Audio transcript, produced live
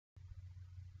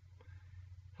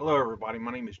Hello everybody,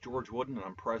 my name is George Wooden and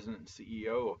I'm President and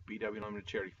CEO of BW Limited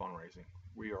Charity Fundraising.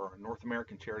 We are a North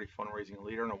American charity fundraising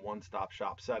leader in a one-stop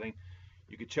shop setting.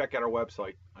 You can check out our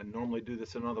website. I normally do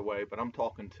this another way, but I'm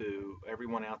talking to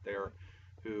everyone out there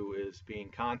who is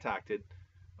being contacted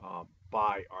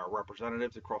by our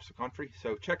representatives across the country.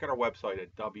 So check out our website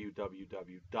at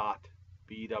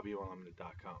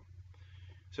www.bwunlimited.com.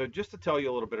 So just to tell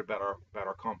you a little bit about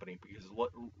our company, because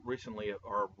recently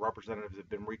our representatives have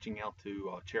been reaching out to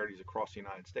charities across the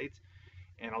United States,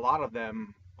 and a lot of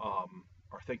them are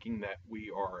thinking that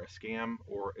we are a scam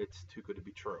or it's too good to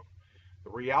be true. The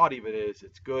reality of it is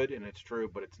it's good and it's true,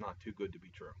 but it's not too good to be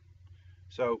true.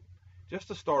 So just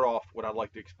to start off, what I'd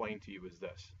like to explain to you is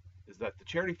this, is that the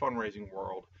charity fundraising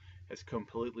world has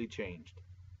completely changed.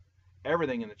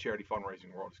 Everything in the charity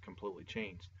fundraising world has completely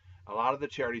changed. A lot of the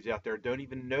charities out there don't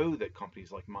even know that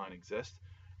companies like mine exist.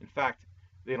 In fact,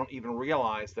 they don't even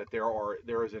realize that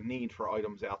there is a need for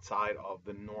items outside of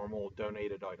the normal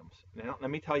donated items. Now, let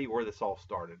me tell you where this all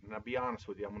started. And I'll be honest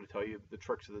with you, I'm going to tell you the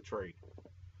tricks of the trade.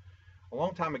 A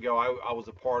long time ago, I was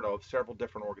a part of several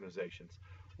different organizations,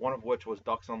 one of which was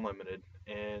Ducks Unlimited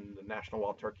and the National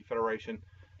Wild Turkey Federation,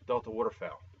 Delta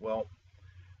Waterfowl. Well,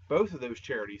 both of those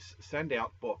charities send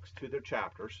out books to their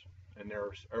chapters, and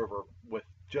there's over, with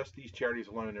just these charities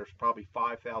alone, there's probably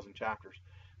 5,000 chapters.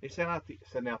 They send out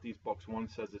these books. One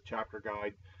says a chapter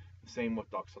guide, the same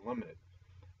with Ducks Unlimited.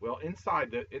 Well,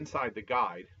 inside the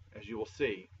guide, as you will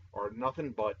see, are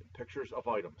nothing but pictures of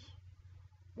items.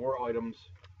 More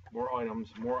items, more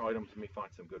items, more items. Let me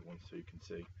find some good ones so you can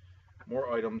see.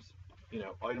 More items,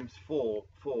 items full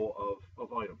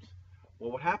of items.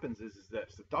 Well, what happens is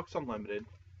this: the Ducks Unlimited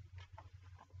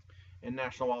and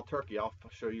National Wild Turkey, I'll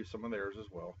show you some of theirs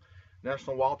as well.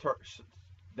 National Wild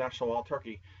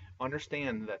Turkey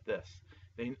understand that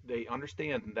they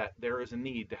understand that there is a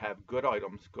need to have good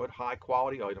items, good high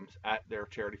quality items at their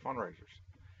charity fundraisers.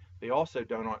 They also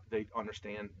they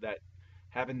understand that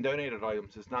having donated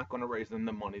items is not going to raise them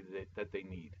the money that they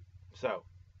need. So,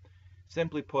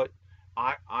 simply put,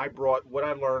 I brought what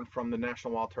I learned from the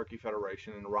National Wild Turkey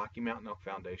Federation and the Rocky Mountain Elk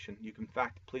Foundation. You can, in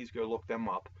fact, please go look them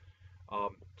up.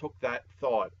 Took that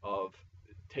thought of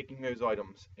taking those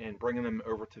items and bringing them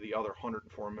over to the other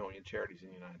 104 million charities in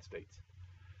the United States.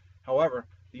 However,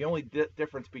 the only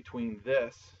difference between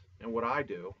this and what I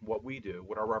do, what we do,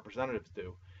 what our representatives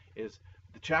do, is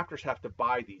the chapters have to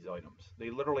buy these items. They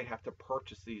literally have to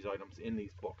purchase these items in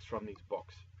these books, from these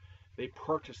books. They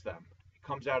purchase them. It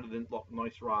comes out of the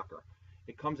nice rocker.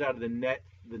 It comes out of the net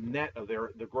of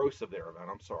the gross of their event.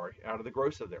 I'm sorry, out of the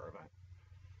gross of their event.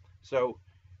 So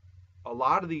a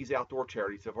lot of these outdoor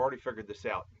charities have already figured this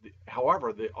out.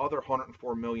 However, the other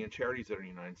 104 million charities that are in the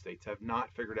United States have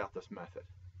not figured out this method.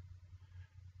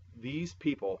 These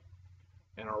people,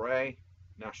 NRA,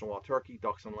 National Wild Turkey,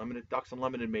 Ducks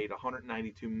Unlimited made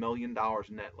 $192 million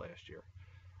net last year.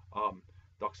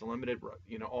 Ducks Unlimited,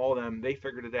 all of them, they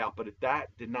figured it out, but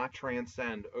that did not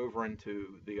transcend over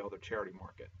into the other charity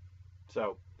market.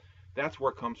 So that's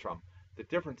where it comes from. The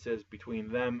difference is between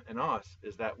them and us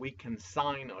is that we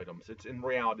consign items. It's in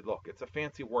reality, look, it's a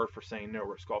fancy word for saying no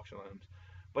risk auction items,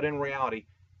 but in reality,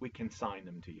 we consign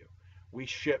them to you. We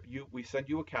send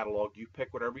you a catalog, you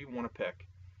pick whatever you want to pick,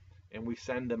 and we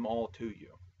send them all to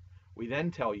you. We then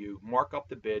tell you, mark up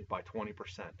the bid by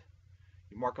 20%.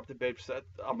 You mark up the bid,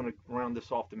 I'm going to round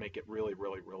this off to make it really,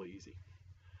 really, really easy.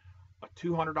 A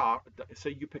 $200, say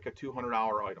you pick a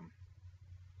 $200 item,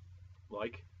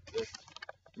 like this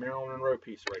Marilyn Monroe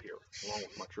piece right here, along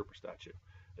with my trooper statue.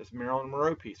 This Marilyn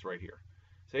Monroe piece right here.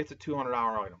 Say it's a $200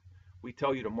 item. We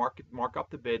tell you to mark up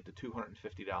the bid to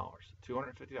 $250.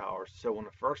 $250. So on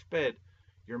the first bid,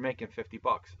 you're making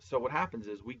 $50. So what happens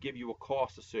is we give you a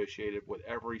cost associated with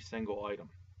every single item.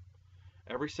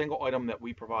 Every single item that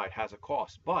we provide has a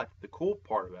cost. But the cool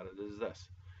part about it is this: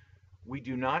 we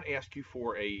do not ask you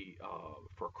for a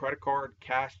credit card,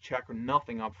 cash, check, or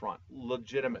nothing up front.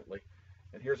 Legitimately.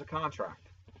 And here's a contract.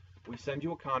 We send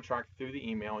you a contract through the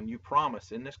email, and you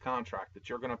promise in this contract that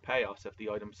you're going to pay us if the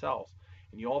item sells.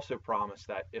 And you also promise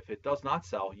that if it does not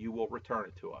sell, you will return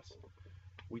it to us.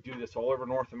 We do this all over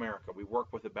North America. We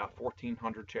work with about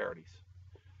 1,400 charities.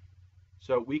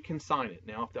 So we consign it.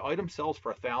 Now, if the item sells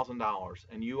for $1,000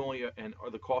 and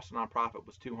the cost of nonprofit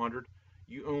was $200,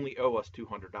 you only owe us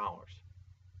 $200.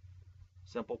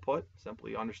 Simple put,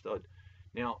 simply understood.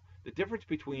 Now, the difference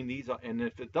between these, and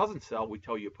if it doesn't sell, we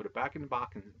tell you to put it back in the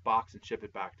box and ship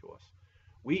it back to us.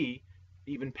 We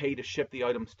even pay to ship the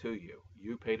items to you.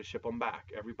 You pay to ship them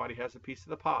back. Everybody has a piece of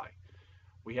the pie.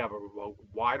 We have a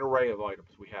wide array of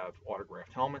items. We have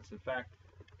autographed helmets. In fact,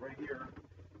 right here,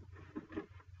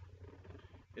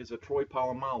 is a Troy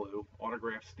Polamalu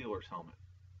autographed Steelers helmet.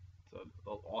 It's an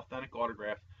authentic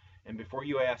autograph. And before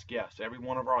you ask, yes, every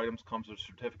one of our items comes with a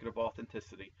certificate of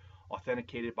authenticity,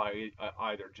 authenticated by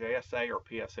either JSA or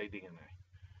PSA DNA.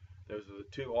 Those are the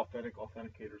two authentic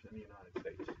authenticators in the United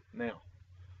States. Now,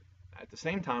 at the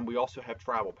same time, we also have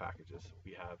travel packages.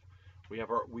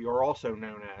 We are also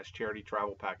known as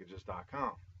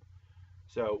charitytravelpackages.com.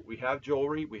 So we have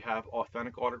jewelry, we have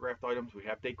authentic autographed items, we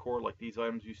have decor like these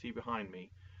items you see behind me.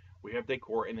 We have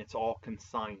decor, and it's all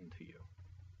consigned to you.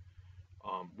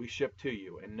 We ship to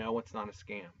you, and no, it's not a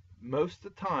scam. Most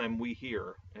of the time we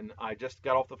hear, and I just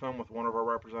got off the phone with one of our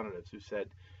representatives who said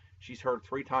she's heard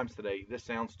 3 times today, this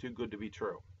sounds too good to be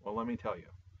true. Well, let me tell you,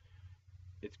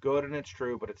 it's good and it's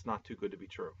true, but it's not too good to be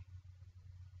true.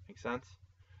 Make sense?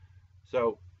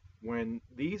 So when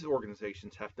these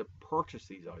organizations have to purchase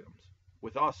these items,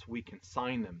 with us, we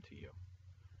consign them to you.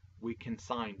 We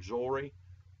consign jewelry,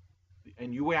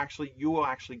 and you will actually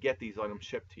get these items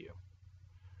shipped to you.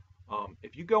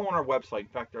 If you go on our website, in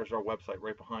fact, there's our website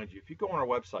right behind you. If you go on our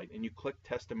website and you click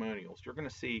testimonials, you're going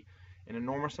to see an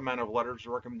enormous amount of letters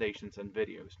of recommendations and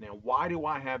videos. Now, why do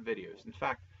I have videos? In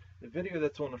fact, the video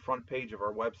that's on the front page of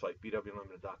our website,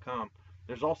 bwunlimited.com,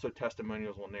 there's also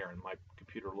testimonials on there, and my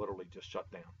computer literally just shut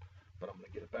down. But I'm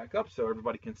going to get it back up so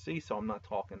everybody can see, so I'm not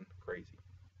talking crazy.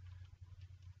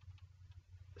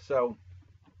 So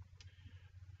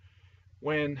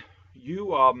when you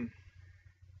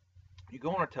go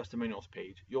on our testimonials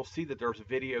page, you'll see that there's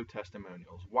video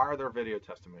testimonials. Why are there video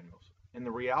testimonials? And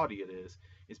the reality it is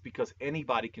because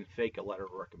anybody can fake a letter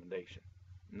of recommendation,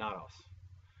 not us.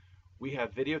 We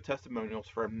have video testimonials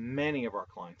for many of our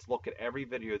clients. Look at every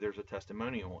video, there's a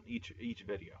testimonial on each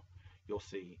video. You'll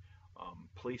see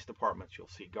police departments, you'll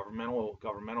see governmental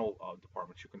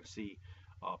departments, you're going to see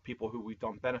people who we've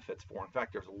done benefits for. In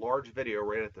fact, there's a large video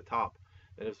right at the top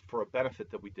that is for a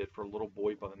benefit that we did for a little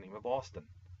boy by the name of Austin.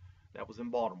 That was in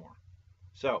Baltimore.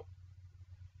 So,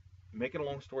 making a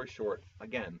long story short,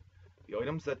 again, the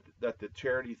items that the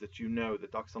charities that you know, the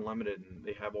Ducks Unlimited, and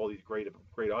they have all these great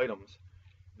items,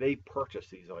 they purchase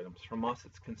these items from us.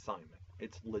 It's consignment.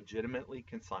 It's legitimately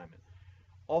consignment.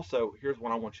 Also, here's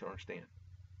what I want you to understand.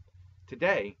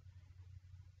 Today,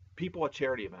 people at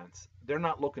charity events, they're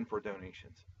not looking for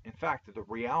donations. In fact, the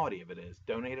reality of it is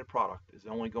donated product is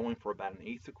only going for about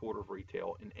 1/8 a quarter of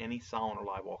retail in any silent or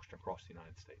live auction across the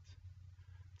United States.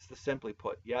 It's to simply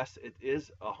put, yes, it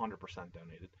is 100%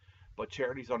 donated, but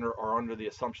charities are under the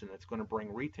assumption that it's going to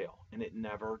bring retail, and it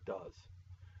never does.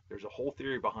 There's a whole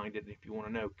theory behind it, and if you want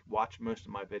to know, watch most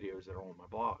of my videos that are on my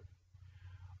blog.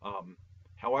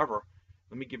 However,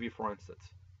 let me give you, for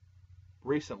instance,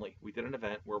 recently we did an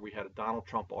event where we had a Donald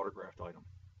Trump autographed item.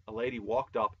 A lady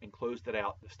walked up and closed it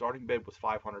out. The starting bid was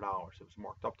 $500. It was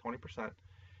marked up 20%,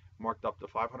 marked up to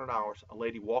 $500. A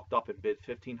lady walked up and bid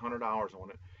 $1,500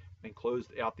 on it and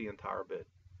closed out the entire bid.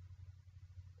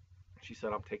 She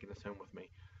said, I'm taking this home with me.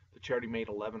 The charity made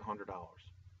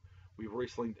 $1,100. We've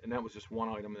recently, and that was just one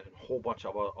item, and a whole bunch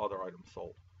of other items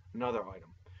sold. Another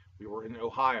item. We were in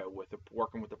Ohio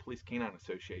working with the Police Canine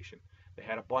Association. They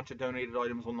had a bunch of donated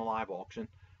items on the live auction.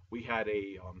 We had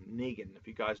a Negan, if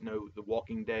you guys know the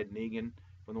Walking Dead Negan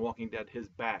from the Walking Dead, his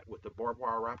bat with the barbed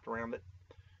wire wrapped around it.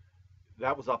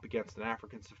 That was up against an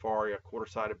African safari, a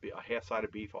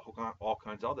half-sided beef, all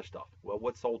kinds of other stuff. Well,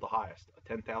 what sold the highest? A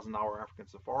 $10,000 African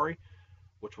safari,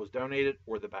 which was donated,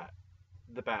 or the bat?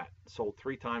 The bat sold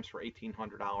 3 times for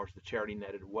 $1,800. The charity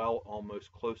netted well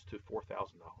almost close to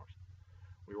 $4,000.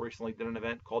 We recently did an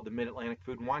event called the Mid-Atlantic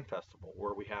Food and Wine Festival,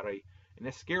 where we had and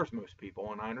this scares most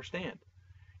people, and I understand.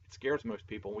 It scares most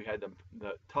people. We had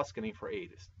the Tuscany for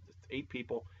 8. It's 8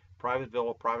 people, private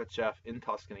villa, private chef in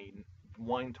Tuscany,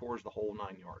 wine tours, the whole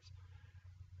 9 yards.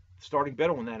 The starting bid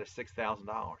on that is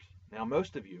 $6,000. Now,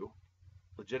 most of you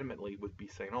legitimately would be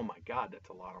saying, oh my God, that's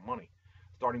a lot of money.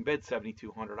 Starting bid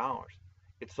 $7,200.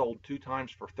 It sold 2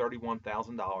 times for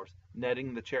 $31,000,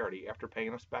 netting the charity, after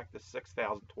paying us back the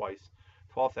 $6,000 twice,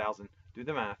 $12,000. Do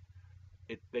the math.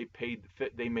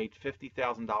 They made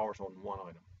 $50,000 on one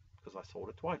item because I sold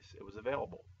it twice. It was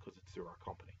available because it's through our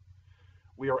company.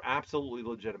 We are absolutely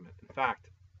legitimate. In fact,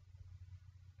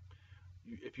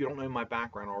 if you don't know my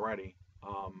background already,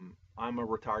 I'm a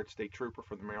retired state trooper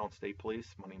for the Maryland State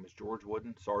Police. My name is George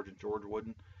Wooden, Sergeant George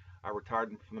Wooden. I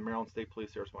retired from the Maryland State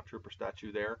Police. There's my trooper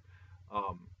statue there.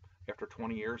 After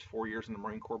 20 years, 4 years in the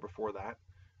Marine Corps before that,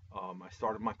 I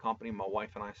started my company. My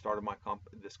wife and I started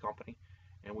this company,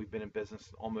 and we've been in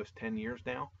business almost 10 years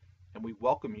now. And we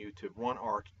welcome you to run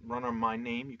on my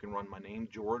name. You can run my name,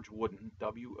 George Wooden,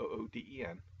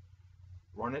 Wooden.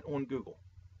 Run it on Google.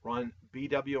 Run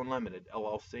BW Unlimited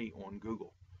LLC on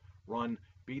Google. Run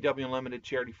BW Unlimited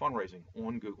Charity Fundraising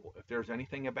on Google. If there's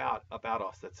anything about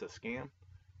us that's a scam,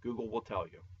 Google will tell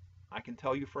you. I can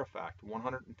tell you for a fact,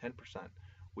 110%,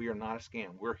 we are not a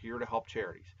scam. We're here to help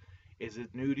charities. Is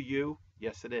it new to you?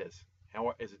 Yes, it is.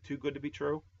 How is it too good to be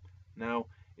true? No,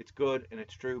 it's good and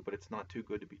it's true, but it's not too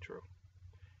good to be true.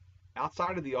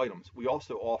 Outside of the items, we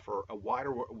also offer a wide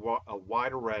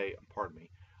array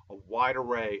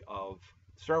of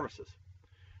services.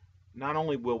 Not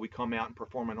only will we come out and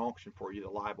perform an auction for you, the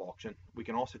live auction, we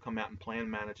can also come out and plan,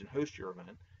 manage, and host your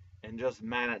event and just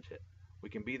manage it. We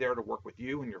can be there to work with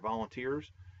you and your volunteers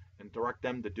and direct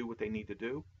them to do what they need to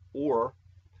do, or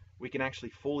we can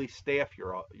actually fully staff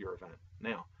your event.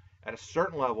 Now, at a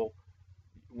certain level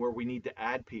where we need to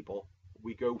add people,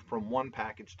 we go from one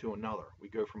package to another. We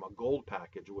go from a gold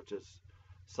package, which is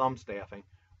some staffing,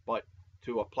 but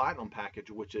to a platinum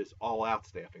package, which is all out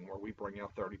staffing, where we bring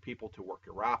out 30 people to work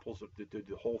your raffles, to do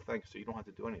the whole thing, so you don't have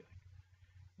to do anything.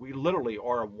 We literally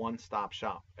are a one-stop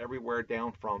shop everywhere,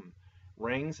 down from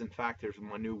rings. In fact, there's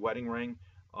my new wedding ring.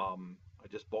 I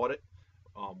just bought it.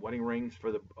 Wedding rings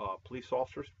for the police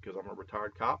officers, because I'm a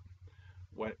retired cop.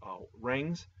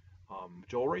 Rings,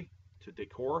 jewelry, to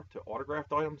decor, to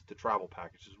autographed items, to travel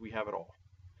packages. We have it all.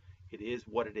 It is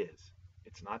what it is.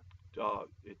 It's not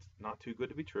too good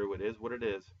to be true. It is what it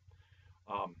is.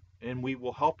 And we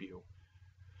will help you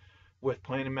with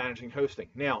planning, managing, hosting.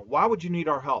 Now, why would you need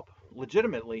our help?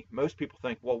 Legitimately, most people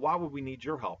think, well, why would we need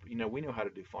your help? You know, we know how to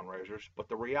do fundraisers, but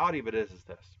the reality of it is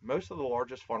this. Most of the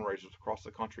largest fundraisers across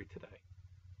the country today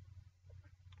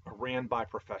are ran by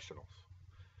professionals.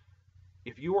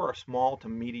 If you are a small to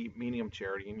medium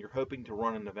charity and you're hoping to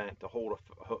run an event, to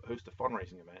host a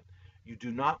fundraising event, you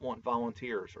do not want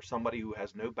volunteers or somebody who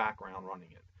has no background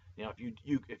running it. Now,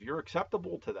 if you're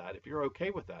acceptable to that, if you're okay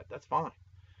with that, that's fine.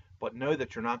 But know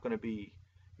that you're not going to be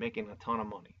making a ton of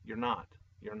money. You're not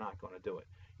going to do it.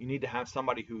 You need to have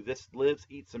somebody who lives,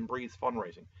 eats, and breathes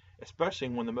fundraising, especially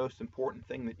when the most important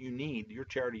thing that your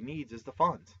charity needs, is the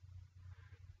funds.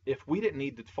 If we didn't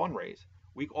need to fundraise,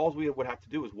 all we would have to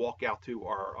do is walk out to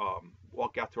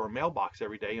our mailbox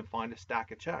every day and find a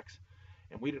stack of checks,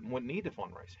 and wouldn't need to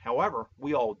fundraise. However,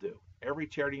 we all do. Every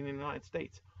charity in the United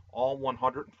States, all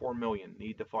 104 million,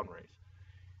 need to fundraise.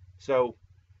 So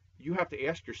you have to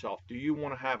ask yourself, do you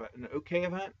want to have an okay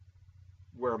event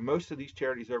where most of these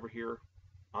charities over here,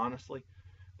 honestly,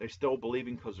 they're still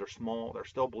believing, because they're small, they're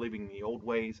still believing in the old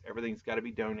ways. Everything's got to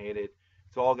be donated.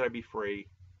 It's all got to be free,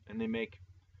 and they make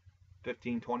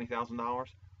 $15,000,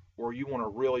 $20,000, or you want a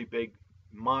really big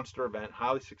monster event,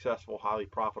 highly successful, highly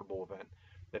profitable event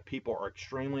that people are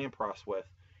extremely impressed with,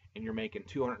 and you're making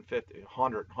 $250,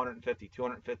 $100, $150,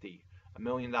 $250, $1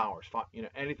 million,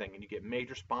 anything, and you get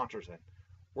major sponsors in.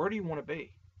 Where do you want to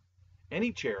be?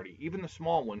 Any charity, even the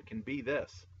small one, can be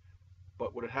this.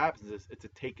 But what happens is it's a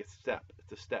step.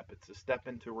 It's a step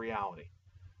into reality.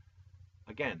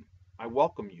 Again, I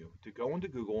welcome you to go into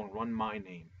Google and run my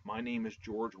name. My name is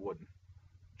George Wooden.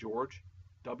 George,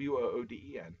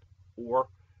 Wooden, or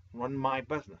run my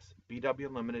business, BW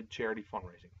Unlimited Charity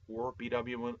Fundraising, or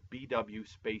BW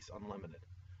Space Unlimited.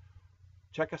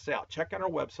 Check us out. Check out our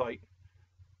website.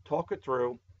 Talk it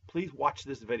through. Please watch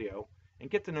this video and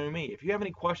get to know me. If you have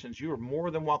any questions, you are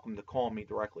more than welcome to call me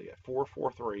directly at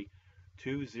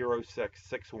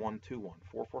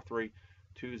 443-206-6121.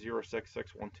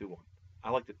 443-206-6121. I'd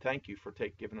like to thank you for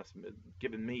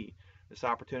giving me this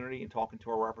opportunity and talking to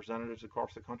our representatives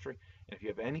across the country. And if you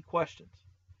have any questions,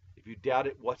 if you doubt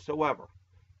it whatsoever,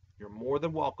 you're more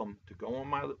than welcome to go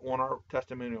on our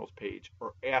testimonials page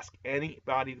or ask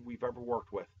anybody that we've ever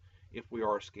worked with if we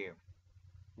are a scam.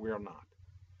 We are not.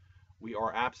 We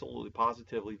are absolutely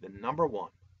positively the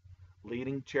 #1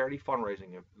 leading charity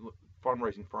fundraising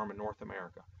firm in North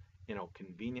America, in a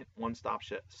convenient one-stop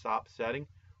setting.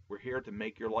 We're here to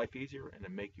make your life easier and to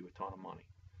make you a ton of money.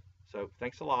 So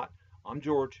thanks a lot. I'm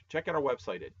George. Check out our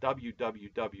website at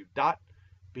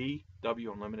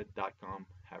www.bwunlimited.com.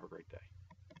 Have a great day.